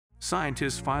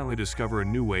scientists finally discover a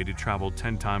new way to travel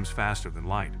 10 times faster than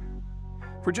light.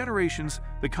 For generations,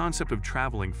 the concept of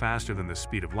traveling faster than the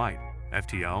speed of light,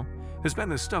 FTL, has been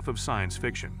the stuff of science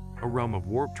fiction, a realm of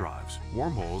warp drives,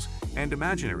 wormholes, and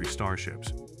imaginary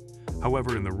starships.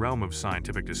 However, in the realm of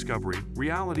scientific discovery,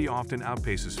 reality often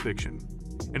outpaces fiction.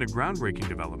 In a groundbreaking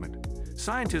development,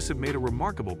 scientists have made a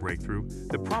remarkable breakthrough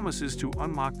that promises to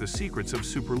unlock the secrets of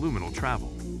superluminal travel.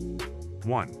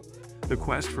 1. The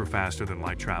quest for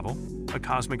faster-than-light travel, a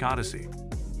cosmic odyssey.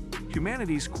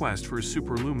 Humanity's quest for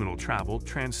superluminal travel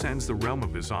transcends the realm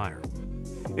of desire.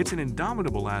 It's an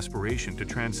indomitable aspiration to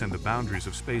transcend the boundaries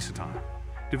of space and time,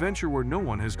 to venture where no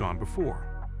one has gone before.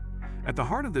 At the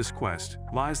heart of this quest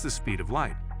lies the speed of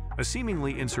light, a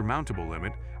seemingly insurmountable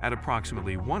limit at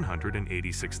approximately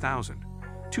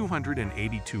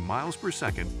 186,282 miles per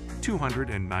second,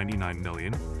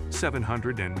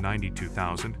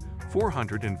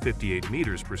 299,792,458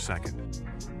 meters per second.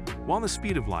 While the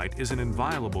speed of light is an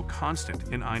inviolable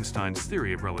constant in Einstein's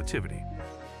theory of relativity,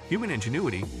 human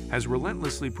ingenuity has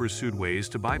relentlessly pursued ways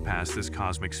to bypass this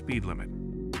cosmic speed limit.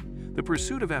 The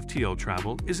pursuit of FTL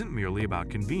travel isn't merely about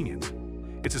convenience.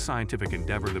 It's a scientific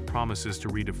endeavor that promises to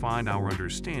redefine our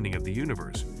understanding of the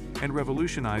universe and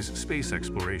revolutionize space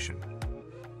exploration.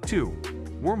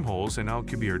 2. Wormholes and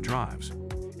Alcubierre drives.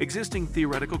 Existing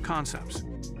theoretical concepts.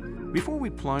 Before we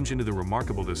plunge into the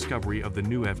remarkable discovery of the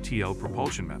new FTL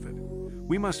propulsion method,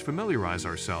 we must familiarize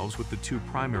ourselves with the two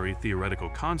primary theoretical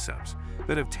concepts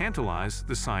that have tantalized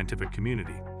the scientific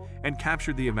community and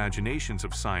captured the imaginations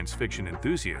of science fiction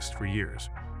enthusiasts for years.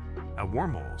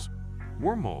 Wormholes.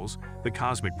 Wormholes, the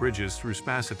cosmic bridges through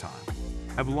space-time,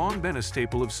 have long been a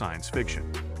staple of science fiction,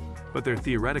 but their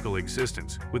theoretical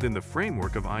existence within the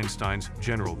framework of Einstein's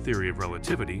general theory of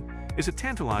relativity is a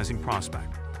tantalizing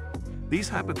prospect. These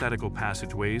hypothetical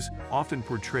passageways, often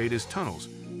portrayed as tunnels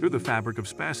through the fabric of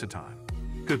space-time,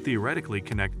 could theoretically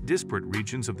connect disparate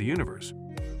regions of the universe.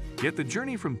 Yet the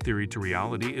journey from theory to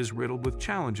reality is riddled with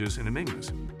challenges and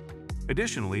enigmas.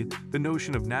 Additionally, the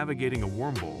notion of navigating a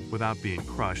wormhole without being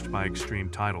crushed by extreme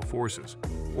tidal forces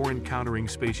or encountering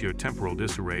spatio-temporal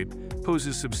disarray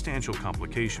poses substantial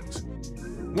complications.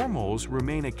 Wormholes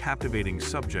remain a captivating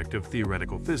subject of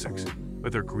theoretical physics,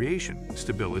 but their creation,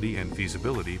 stability, and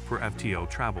feasibility for FTL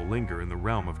travel linger in the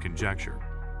realm of conjecture.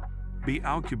 The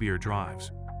Alcubierre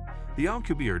drives. The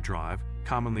Alcubierre drive,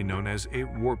 commonly known as a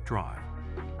warp drive,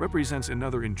 represents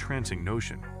another entrancing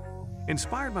notion.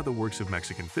 Inspired by the works of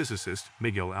Mexican physicist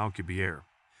Miguel Alcubierre,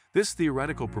 this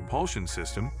theoretical propulsion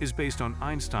system is based on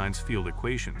Einstein's field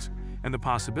equations and the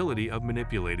possibility of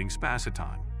manipulating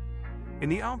space-time. In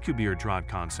the Alcubierre drive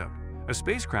concept, a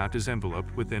spacecraft is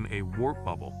enveloped within a warp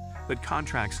bubble that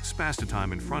contracts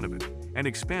space-time in front of it and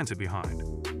expands it behind.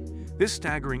 This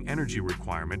staggering energy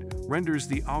requirement renders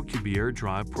the Alcubierre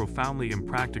drive profoundly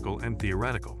impractical and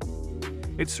theoretical.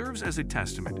 It serves as a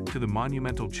testament to the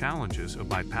monumental challenges of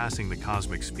bypassing the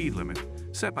cosmic speed limit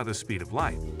set by the speed of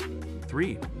light.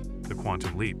 3. The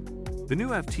quantum leap. The new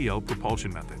FTL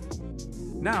propulsion method.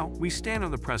 Now, we stand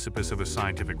on the precipice of a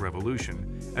scientific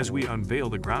revolution as we unveil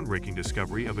the groundbreaking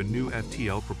discovery of a new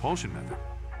FTL propulsion method.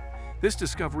 This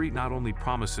discovery not only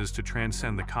promises to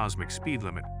transcend the cosmic speed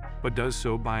limit, but does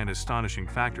so by an astonishing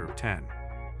factor of 10.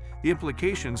 The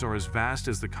implications are as vast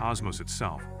as the cosmos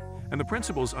itself, and the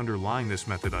principles underlying this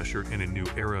method usher in a new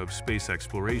era of space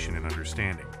exploration and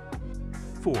understanding.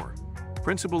 4.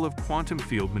 Principle of quantum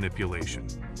field manipulation.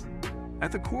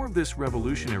 At the core of this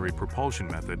revolutionary propulsion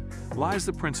method lies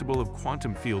the principle of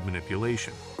quantum field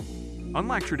manipulation.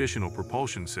 Unlike traditional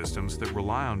propulsion systems that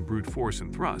rely on brute force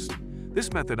and thrust,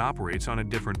 this method operates on a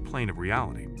different plane of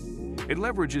reality. It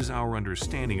leverages our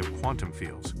understanding of quantum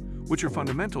fields, which are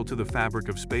fundamental to the fabric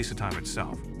of space-time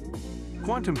itself.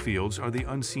 Quantum fields are the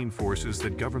unseen forces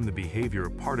that govern the behavior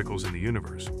of particles in the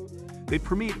universe. They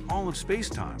permeate all of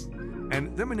space-time,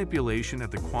 and their manipulation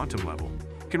at the quantum level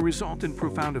can result in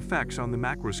profound effects on the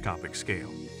macroscopic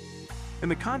scale. In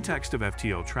the context of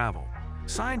FTL travel,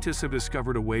 scientists have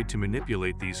discovered a way to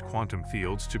manipulate these quantum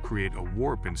fields to create a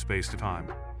warp in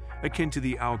space-time, akin to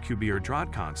the Alcubierre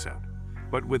drive concept,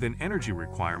 but with an energy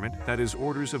requirement that is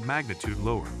orders of magnitude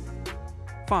lower.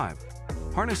 5.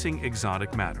 Harnessing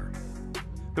exotic matter.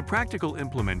 The practical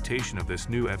implementation of this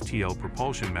new FTL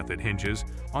propulsion method hinges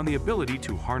on the ability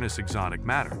to harness exotic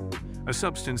matter, a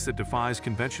substance that defies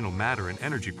conventional matter and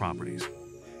energy properties.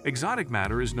 Exotic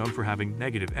matter is known for having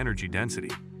negative energy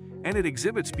density, and it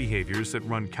exhibits behaviors that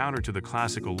run counter to the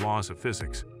classical laws of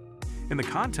physics. In the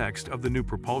context of the new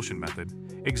propulsion method,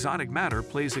 exotic matter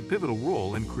plays a pivotal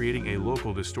role in creating a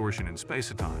local distortion in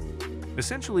space-time,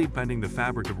 essentially bending the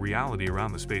fabric of reality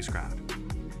around the spacecraft.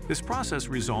 This process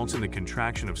results in the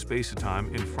contraction of space-time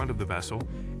in front of the vessel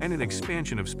and an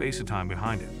expansion of space-time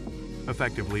behind it,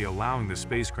 effectively allowing the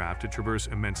spacecraft to traverse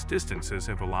immense distances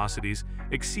at velocities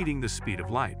exceeding the speed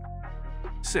of light.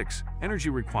 6. Energy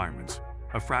requirements,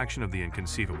 a fraction of the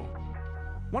inconceivable.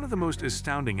 One of the most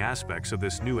astounding aspects of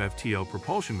this new FTL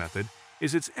propulsion method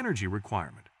is its energy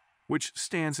requirement, which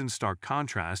stands in stark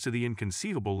contrast to the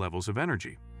inconceivable levels of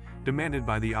energy demanded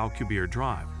by the Alcubierre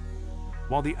drive.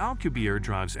 While the Alcubierre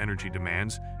drive's energy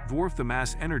demands dwarf the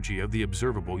mass energy of the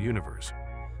observable universe,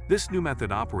 this new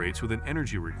method operates with an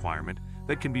energy requirement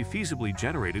that can be feasibly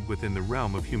generated within the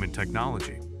realm of human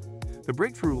technology. The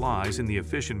breakthrough lies in the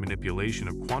efficient manipulation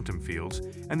of quantum fields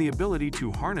and the ability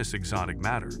to harness exotic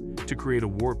matter to create a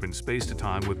warp in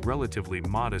space-time with relatively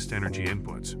modest energy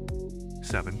inputs.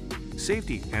 7.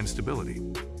 Safety and stability.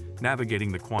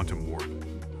 Navigating the quantum warp.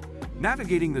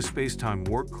 Navigating the space-time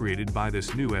warp created by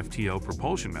this new FTL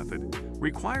propulsion method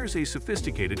requires a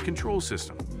sophisticated control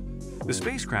system. The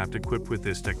spacecraft equipped with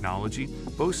this technology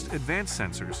boasts advanced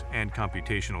sensors and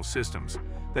computational systems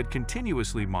that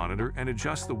continuously monitor and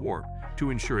adjust the warp to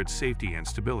ensure its safety and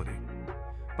stability.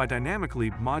 By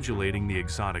dynamically modulating the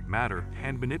exotic matter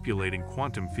and manipulating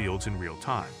quantum fields in real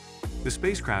time, the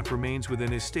spacecraft remains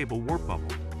within a stable warp bubble.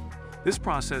 This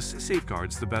process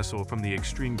safeguards the vessel from the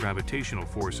extreme gravitational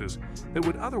forces that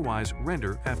would otherwise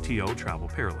render FTL travel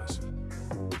perilous.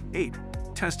 8.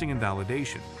 Testing and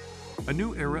validation. A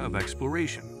new era of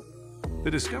exploration.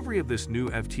 The discovery of this new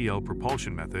FTL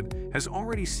propulsion method has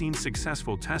already seen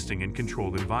successful testing in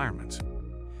controlled environments.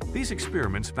 These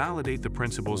experiments validate the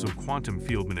principles of quantum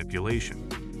field manipulation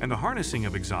and the harnessing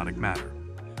of exotic matter,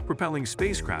 propelling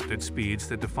spacecraft at speeds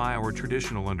that defy our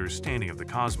traditional understanding of the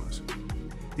cosmos.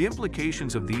 The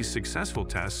implications of these successful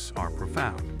tests are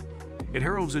profound. It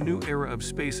heralds a new era of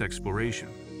space exploration,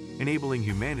 enabling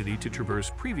humanity to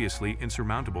traverse previously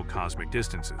insurmountable cosmic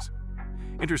distances.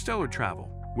 Interstellar travel,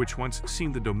 which once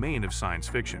seemed the domain of science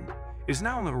fiction, is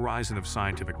now on the horizon of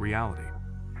scientific reality.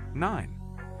 9.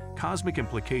 Cosmic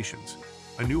implications,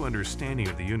 a new understanding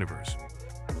of the universe.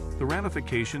 The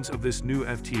ramifications of this new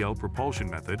FTL propulsion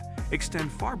method extend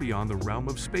far beyond the realm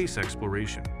of space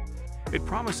exploration. It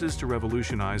promises to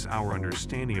revolutionize our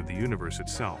understanding of the universe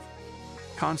itself.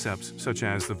 Concepts such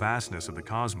as the vastness of the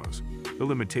cosmos, the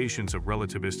limitations of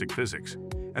relativistic physics,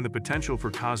 and the potential for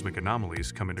cosmic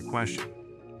anomalies come into question.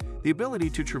 The ability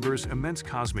to traverse immense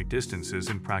cosmic distances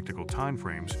in practical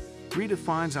timeframes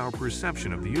redefines our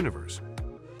perception of the universe.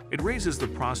 It raises the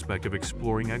prospect of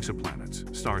exploring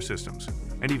exoplanets, star systems,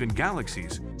 and even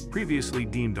galaxies previously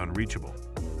deemed unreachable.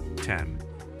 10.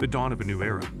 The dawn of a new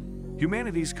era.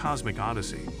 Humanity's cosmic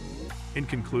odyssey. In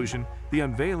conclusion, the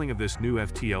unveiling of this new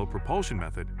FTL propulsion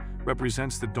method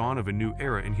represents the dawn of a new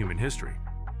era in human history.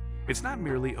 It's not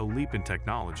merely a leap in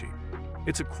technology,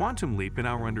 it's a quantum leap in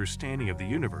our understanding of the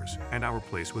universe and our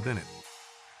place within it.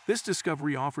 This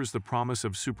discovery offers the promise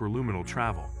of superluminal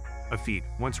travel, a feat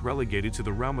once relegated to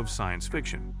the realm of science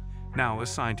fiction, now a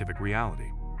scientific reality.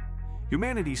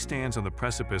 Humanity stands on the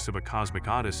precipice of a cosmic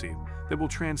odyssey that will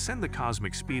transcend the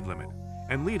cosmic speed limit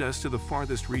and lead us to the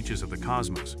farthest reaches of the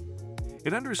cosmos.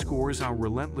 It underscores our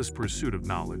relentless pursuit of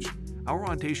knowledge, our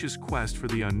audacious quest for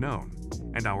the unknown,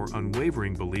 and our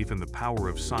unwavering belief in the power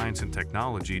of science and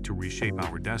technology to reshape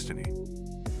our destiny.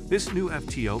 This new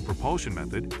FTL propulsion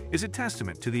method is a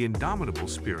testament to the indomitable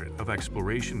spirit of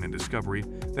exploration and discovery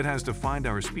that has defined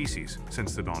our species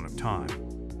since the dawn of time.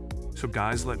 So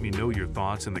guys, let me know your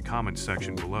thoughts in the comments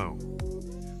section below.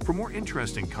 For more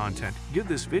interesting content, give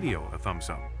this video a thumbs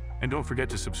up, and don't forget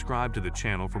to subscribe to the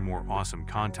channel for more awesome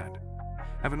content.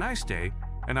 Have a nice day,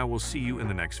 and I will see you in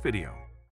the next video.